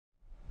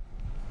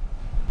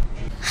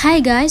Hi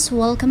guys,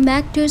 welcome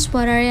back to Out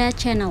Quora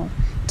channel.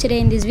 Today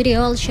in this video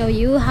I'll show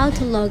you how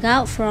to log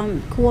out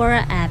from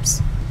Quora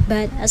apps.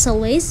 But as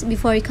always,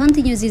 before we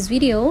continue this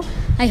video,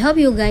 I hope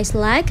you guys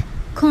like,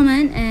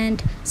 comment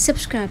and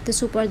subscribe to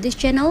support this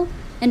channel,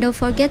 and don't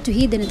forget to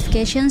hit the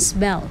notifications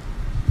bell.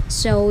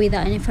 So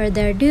without any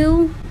further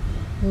ado,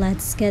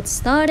 let's get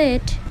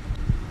started.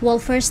 Well,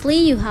 firstly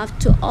you have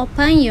to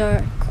open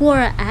your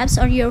Quora apps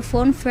on your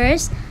phone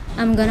first.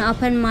 I'm gonna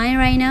open mine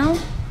right now.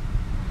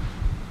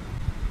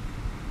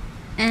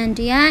 And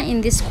yeah,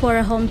 in this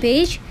Quora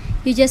homepage,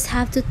 you just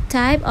have to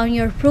type on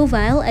your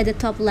profile at the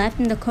top left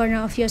in the corner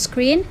of your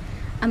screen.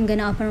 I'm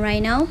gonna open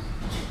right now.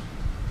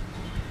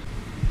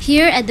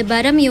 Here at the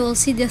bottom, you will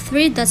see the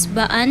three dots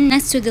button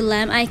next to the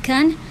lamp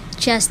icon.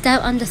 Just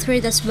tap on the three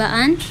dots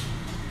button.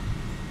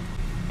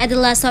 At the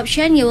last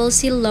option, you will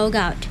see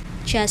logout.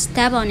 Just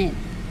tap on it.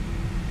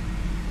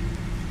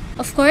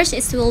 Of course,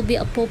 it will be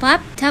a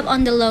pop-up. Tap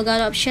on the logout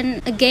option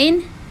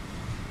again.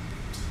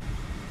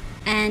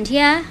 And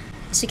yeah,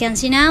 as you can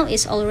see now,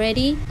 it's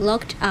already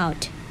logged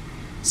out.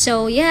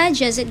 So yeah,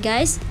 just it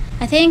guys.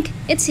 I think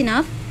it's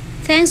enough.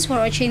 Thanks for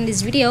watching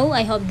this video.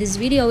 I hope this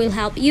video will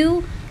help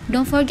you.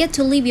 Don't forget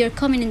to leave your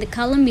comment in the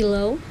column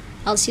below.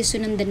 I'll see you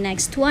soon in the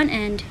next one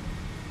and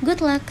good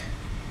luck.